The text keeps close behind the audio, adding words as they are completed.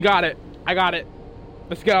Got it. I got it.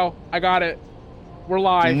 Let's go. I got it. We're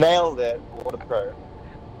live. Nailed it. What a pro.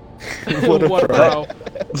 What a pro.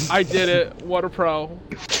 I did it. What a pro.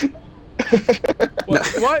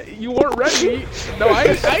 What? You weren't ready? No,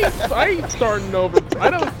 I ain't starting over. I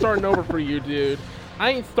don't starting over for you, dude. I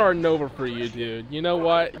ain't starting over for you, dude. You know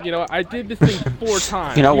what? I did this thing 4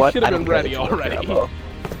 times. You know what? Should have been ready already. I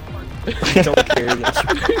don't care.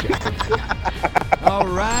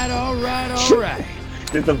 Alright.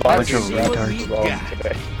 Did the Bunch vodka of retards wrong got.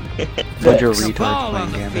 today? Bunch of The ball retards on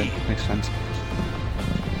playing the Gambit. field. Makes sense.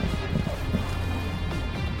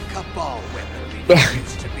 Cabal weapon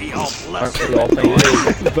begins to be all blustered.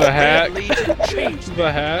 The heck? Change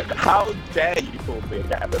The heck? How dare you call me a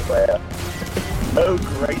Gambit player? No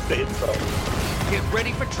great insult. Get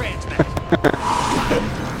ready for transmat.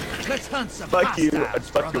 Let's hunt some Fuck you, and hostiles,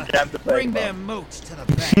 fuck your brother. Gambit player. Bring their moats to the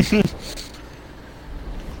bank.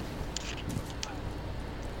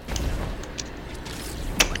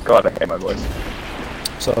 God, I hate my voice.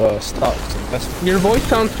 So, stop. Your voice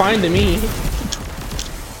sounds fine to me.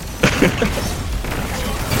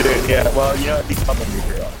 Dude, yeah, well, he's coming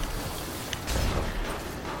here.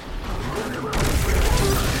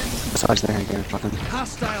 Besides there again, fucking.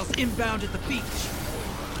 Hostiles inbound at the beach.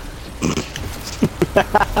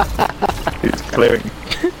 He's clearing.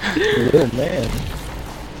 Little man.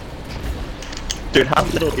 Dude, how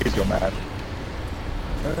little is your man?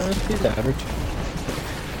 He's average.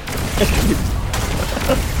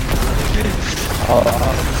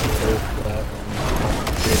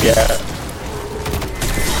 Yeah.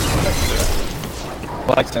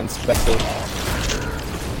 Black and special.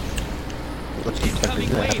 What's the Coming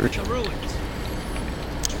temperature wave average? in the ruins.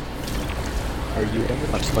 Are you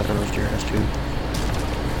average? Let's let her roast your ass too.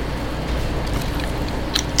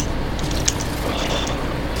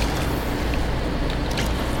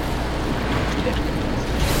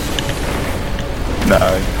 No.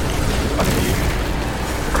 Fuck you.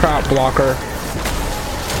 Crap blocker.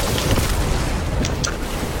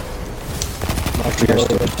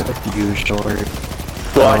 Usually.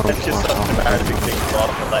 Well, that's just some embarrassing thing on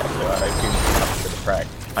the left, so I assume it's up to the prank.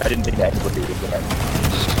 I didn't think anybody would do that.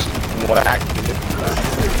 What I actually did.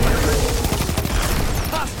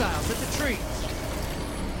 Hostiles at the trees.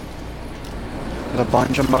 There's a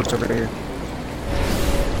bunch of moats over here.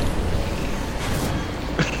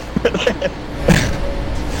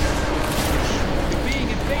 You're being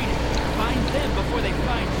invaded. Find them before they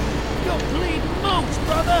find you. Don't bleed moats,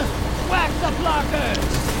 brother. Whack the blockers.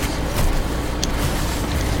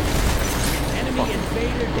 Enemy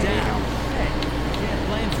invader down. Hey, can't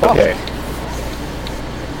blame them. Okay.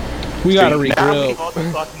 We gotta Now we regroup. got the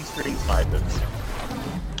fucking stream snipers.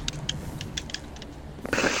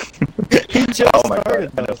 He just Oh my started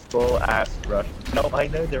god, and a full ass rush. No, I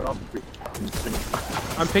know they're on the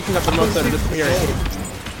I'm picking up the most that are disappearing.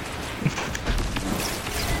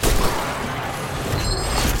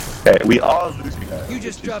 Okay, we are losing her. You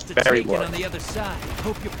just which is dropped a very taken on worrying. the other side.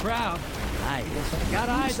 Hope you're proud. Nice. Got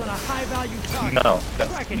eyes on a high-value target. No, Track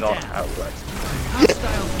that's it not down. how it works.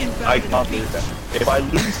 Hostiles inbound I at the can't beach. lose them. If I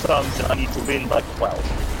lose some, then I need to win like 12.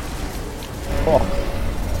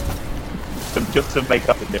 Just to make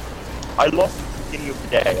up the difference. I lost at the beginning of the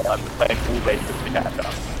day, and I'm playing all day just to catch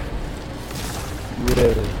up.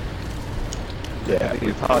 Really? Yeah,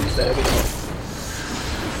 it's hard to say.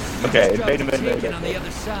 Okay, Just invade dropped a him in taken on the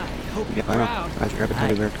other side. Hope you're Yeah, I know. proud. I was grabbing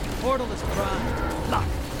heavy there. Portal is primed. Lock.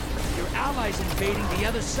 Your allies invading the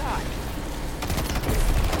other side.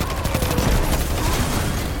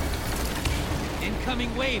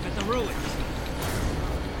 Incoming wave at the ruins.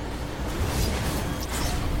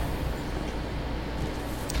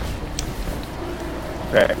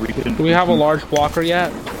 Okay, we can. Do we have a large blocker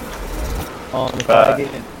yet? If I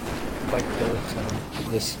get like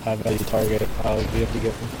this high value target, I'll be able to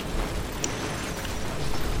get them.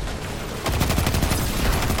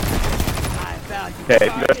 High value Okay, if you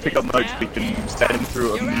target guys pick up is moats, down. we can send him through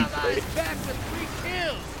Your immediately. allies back with 3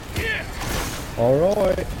 kills. Yeah.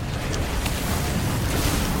 Alright.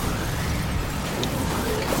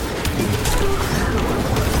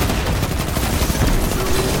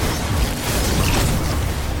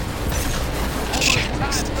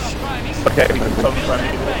 Okay, we can come from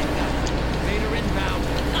here. Invader inbound.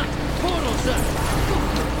 Portals up.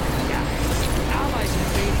 Yeah. Allies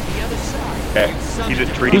invading the other side. Okay, he's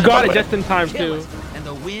just treating You got it my just in time Kill too. it, and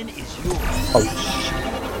the win is yours. Oh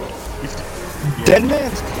shit. Dead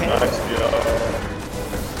man's cannon. Nice job.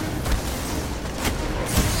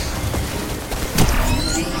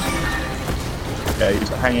 Okay, he's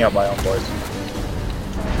hanging out by our boys.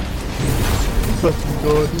 Fucking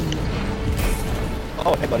god.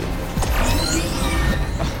 Oh, hey buddy.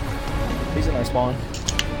 I spawn.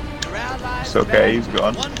 Your allies It's okay, he's left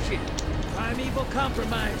gone. one kill. Primeval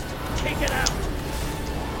compromised. Take it out.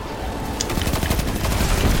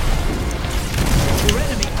 Your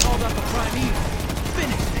enemy called up a primeval.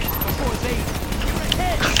 Finish this before they... You're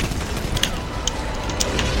ahead.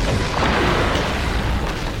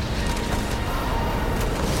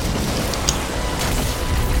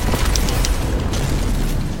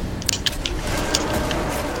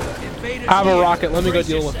 I have a rocket. Let me go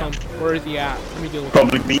deal with him. Where is he at? Let me deal with him.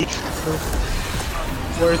 Probably beach.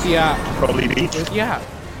 Where is he at? Probably beach. Where's he at?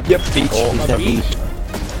 Yep, beach. Oh, A beach.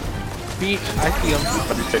 Beach. I see him.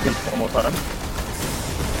 100 seconds, one more time.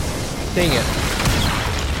 Dang it.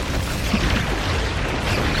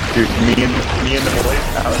 Dude, me and the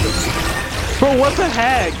boys out of the Bro, what the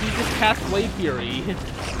heck? He just cast Blade Fury.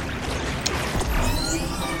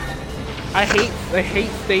 I hate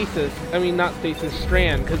stasis. I mean, not stasis,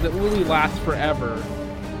 strand, because it really lasts forever.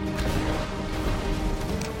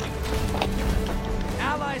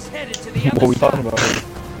 Allies headed to the other What are we side. talking about?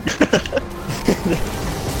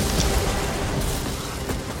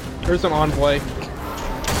 There's an envoy.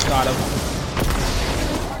 Got him.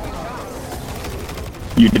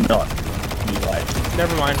 You did not. You lied.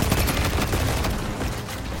 Never mind.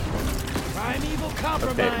 Primeval Okay,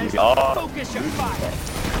 compromised. we are. Focus your fire.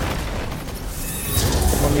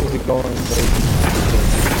 Someone needs to go and wait.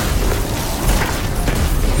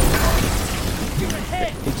 You're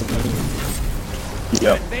ahead.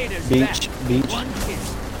 Yep. Invaders Beach, back. beach. One kill.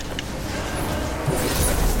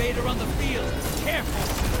 Invader on the field. Careful.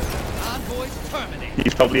 Envoys terminate.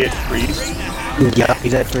 He's probably at freeze. Bring the house. Yeah,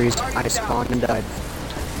 he's at freeze. I spawned and died.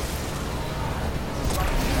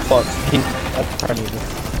 Fuck. That's primeval.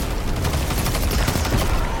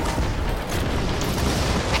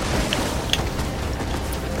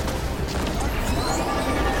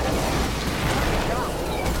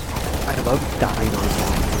 I love dying on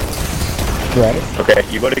spawn. Right.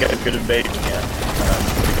 Okay, you gotta get a good invasion,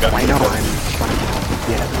 yeah. I know, I'm trying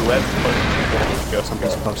to... Yeah, Whoever's supposed to go,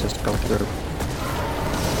 something's supposed to go through.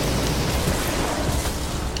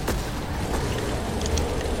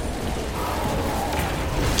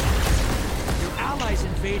 Your allies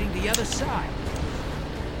invading the other side.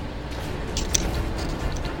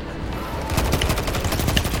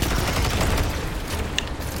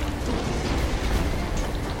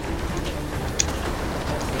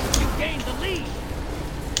 You gained the lead.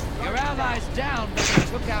 Your allies down, but they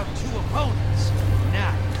took out 2 opponents.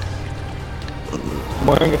 Now,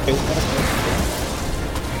 Wearing a face mask.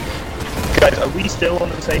 Guys, are we still on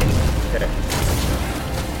the same? Okay.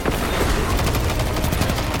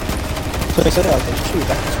 So they said I was like, shoot,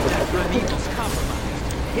 that's what that Primeval's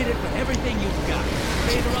compromised. Hit it with everything you've got.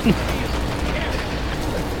 Invader on the field.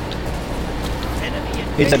 Careful.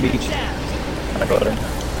 Enemy It's a invader beach. down. I got him.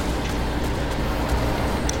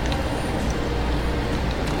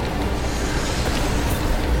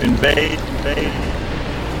 Invade.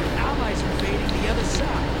 Allies invading the other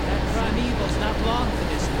side. That primeval's not long for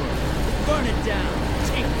this world. Burn it down.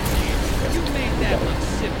 Take the chance. You made that look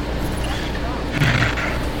simple.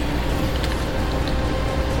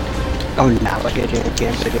 Oh, now I get it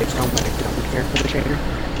again, but it's not like I don't care for the shader.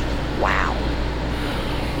 Wow.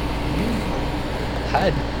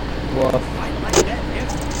 Had. Well, Fight like that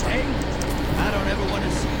every day. I don't ever want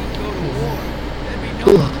to see you go to war. There'd be no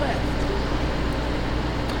one left.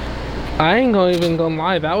 I ain't even gonna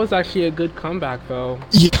lie. That was actually a good comeback, though.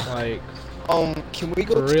 yeah. Like, Can we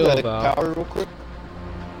go For to real, that though. tower real quick?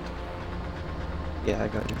 Yeah, I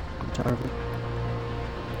got you. I'm terrible.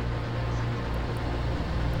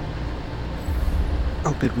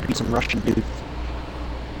 Oh, good, we beat some Russian dude.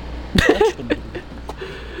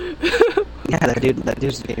 Yeah, that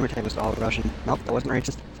dude's gamer tag was all Russian. Nope, that wasn't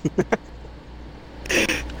racist.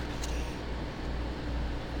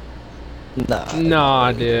 Nah.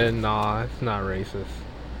 nah, dude, nah, it's not racist.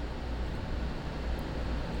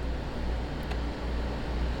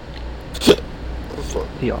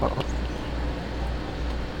 Yeah.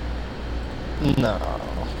 No.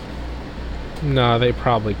 No, they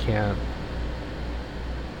probably can't.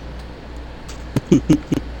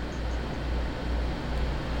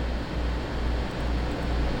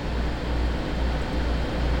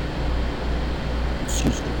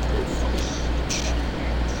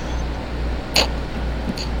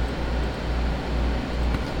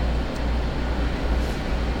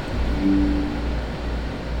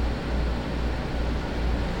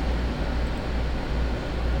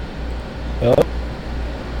 Yup.